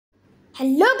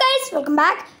Hello guys, welcome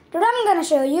back. Today I'm gonna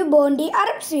show you Bondi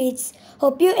Arab sweets.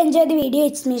 Hope you enjoy the video.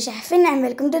 It's me Shahafin and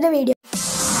welcome to the video.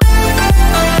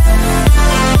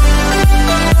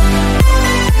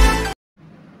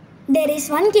 There is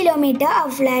 1 kilometer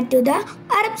of flight to the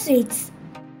Arab sweets.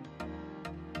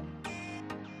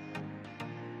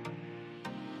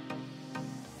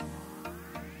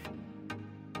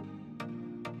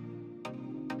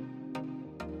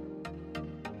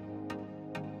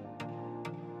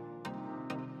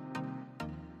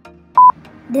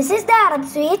 This is the Arab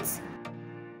sweets.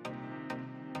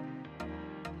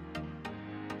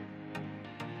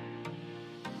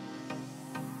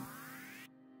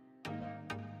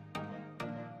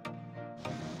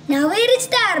 Now we reach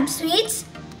the Arab sweets.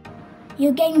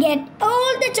 You can get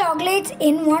all the chocolates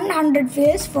in 100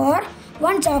 fills for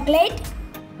 1 chocolate.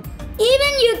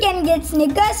 Even you can get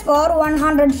Snickers for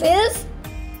 100 fills.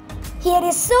 Here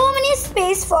is so many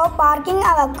space for parking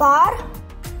our car.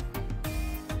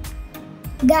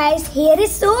 Guys, here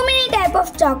is so many type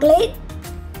of chocolate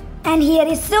and here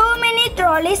is so many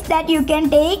trolleys that you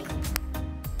can take.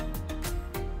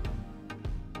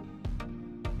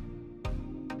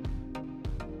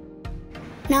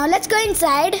 Now let's go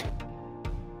inside.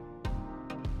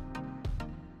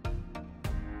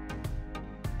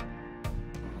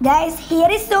 Guys, here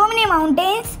is so many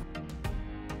mountains.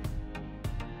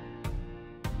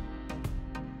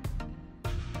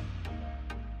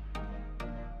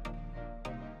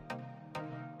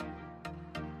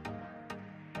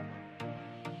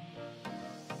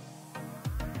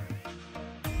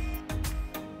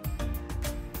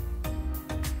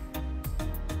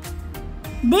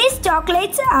 These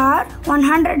chocolates are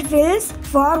 100 fills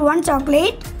for 1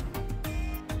 chocolate.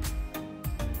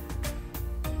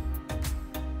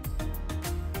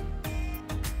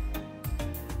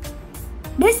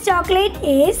 This chocolate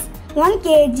is 1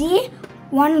 kg,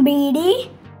 1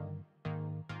 BD.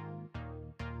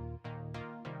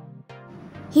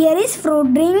 Here is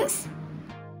fruit drinks.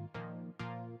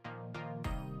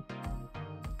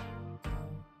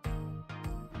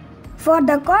 For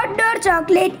the corridor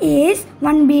chocolate is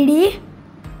 1 BD.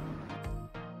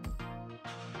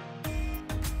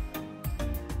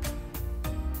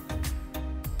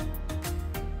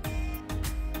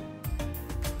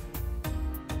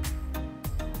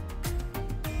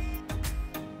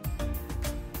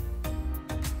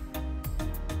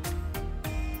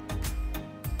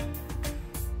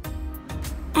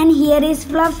 And here is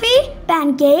fluffy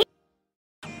pancake.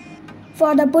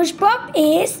 For the push pop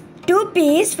is 2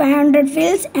 piece, 500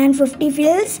 fills and 50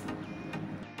 fills.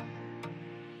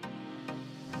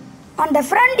 On the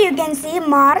front you can see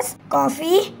Mars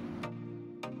coffee.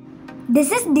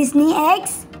 This is Disney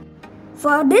eggs.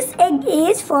 For this egg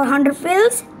is 400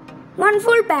 fills, 1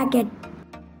 full packet.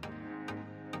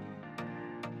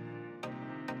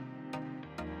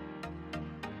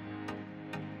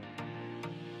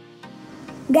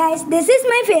 Guys, this is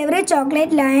my favorite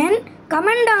chocolate lion.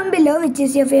 Comment down below which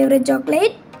is your favorite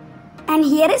chocolate. And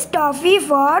here is toffee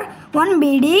for 1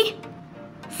 BD.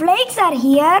 Flakes are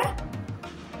here.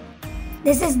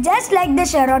 This is just like the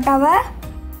Shero Tower.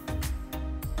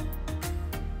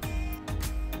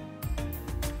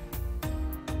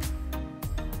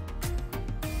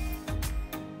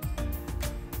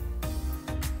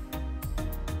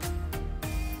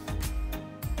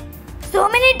 So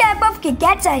many type of Kit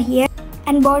Kats are here.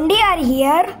 And Bondi are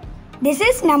here. This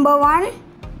is number 1.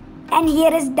 And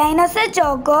here is Dinosaur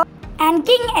Choco and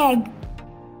King Egg.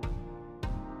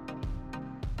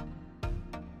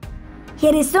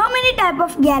 Here is so many type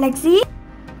of Galaxy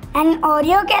and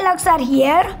Oreo Kellogg's are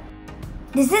here.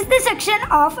 This is the section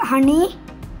of honey.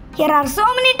 Here are so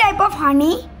many type of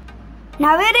honey.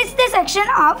 Now here is the section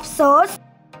of sauce.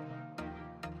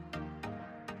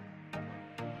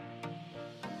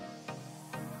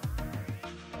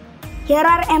 Here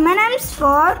are M&M's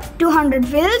for 200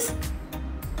 fills.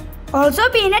 Also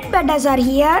peanut butters are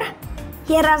here.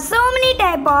 Here are so many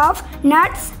type of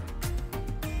nuts.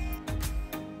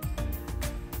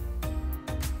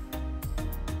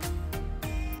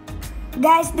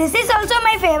 Guys, this is also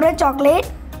my favorite chocolate.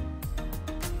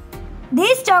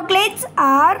 These chocolates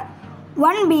are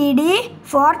 1 BD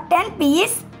for 10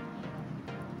 piece.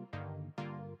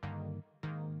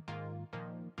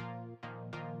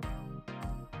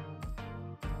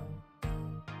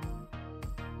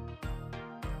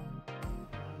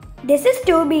 This is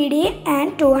 2 BD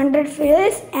and 200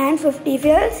 fills and 50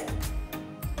 fills.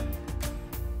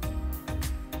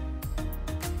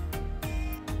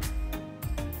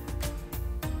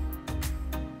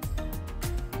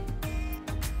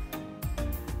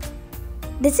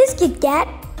 This is Kit Kat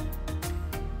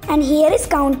and here is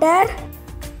counter.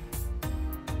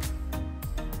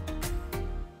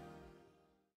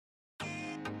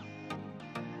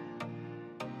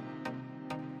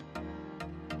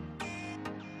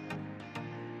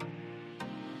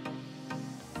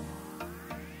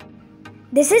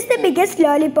 This is the biggest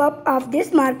lollipop of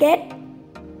this market.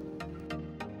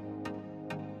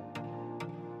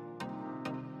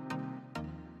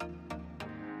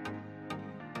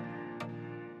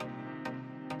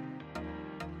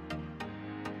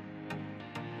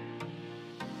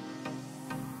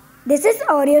 This is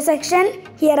Oreo section.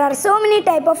 Here are so many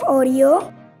type of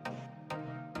Oreo.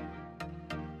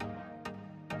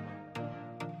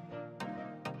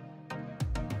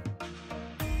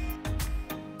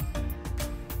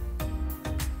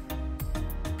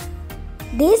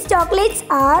 These chocolates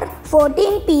are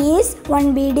 14 piece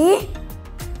 1 BD.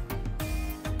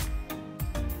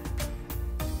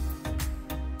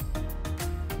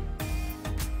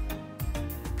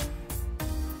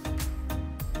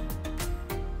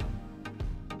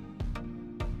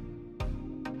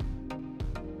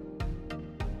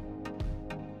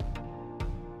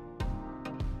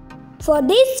 For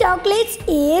these chocolates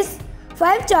is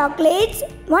 5 chocolates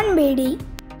 1 BD.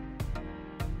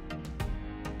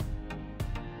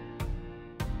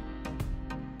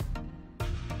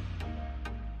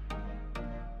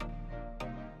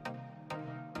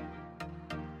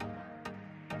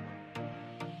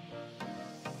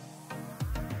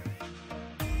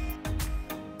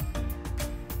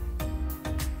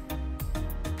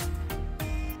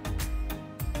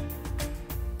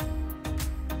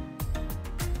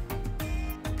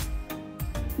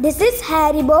 This is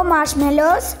Haribo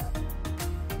marshmallows.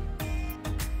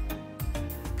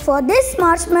 For this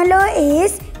marshmallow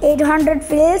is 800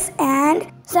 fills and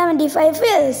 75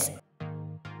 fills.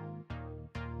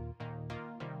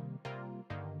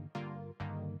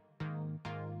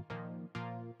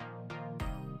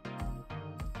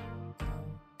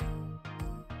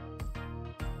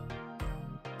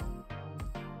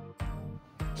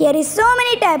 Here is so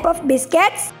many type of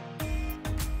biscuits.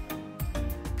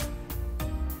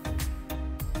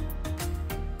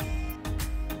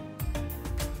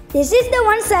 This is the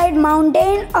one side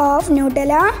mountain of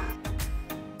Nutella.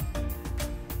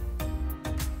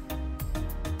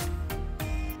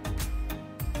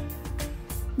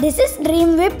 This is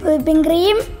Dream Whip whipping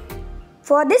cream.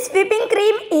 For this whipping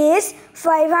cream is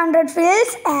 500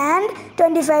 fills and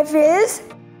 25 fills.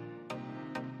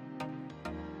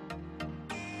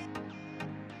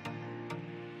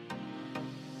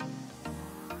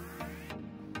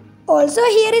 Also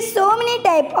here is so many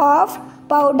type of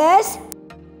powders.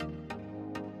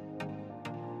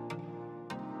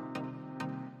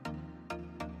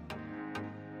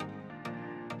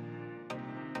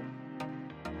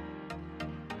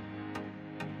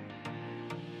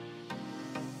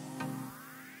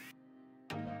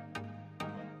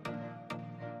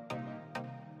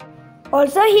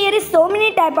 Also here is so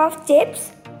many type of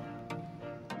chips.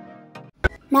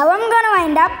 Now I'm gonna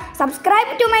wind up.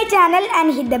 Subscribe to my channel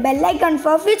and hit the bell icon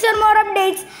for future more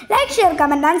updates. Like, share,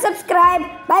 comment and subscribe.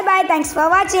 Bye bye. Thanks for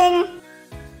watching.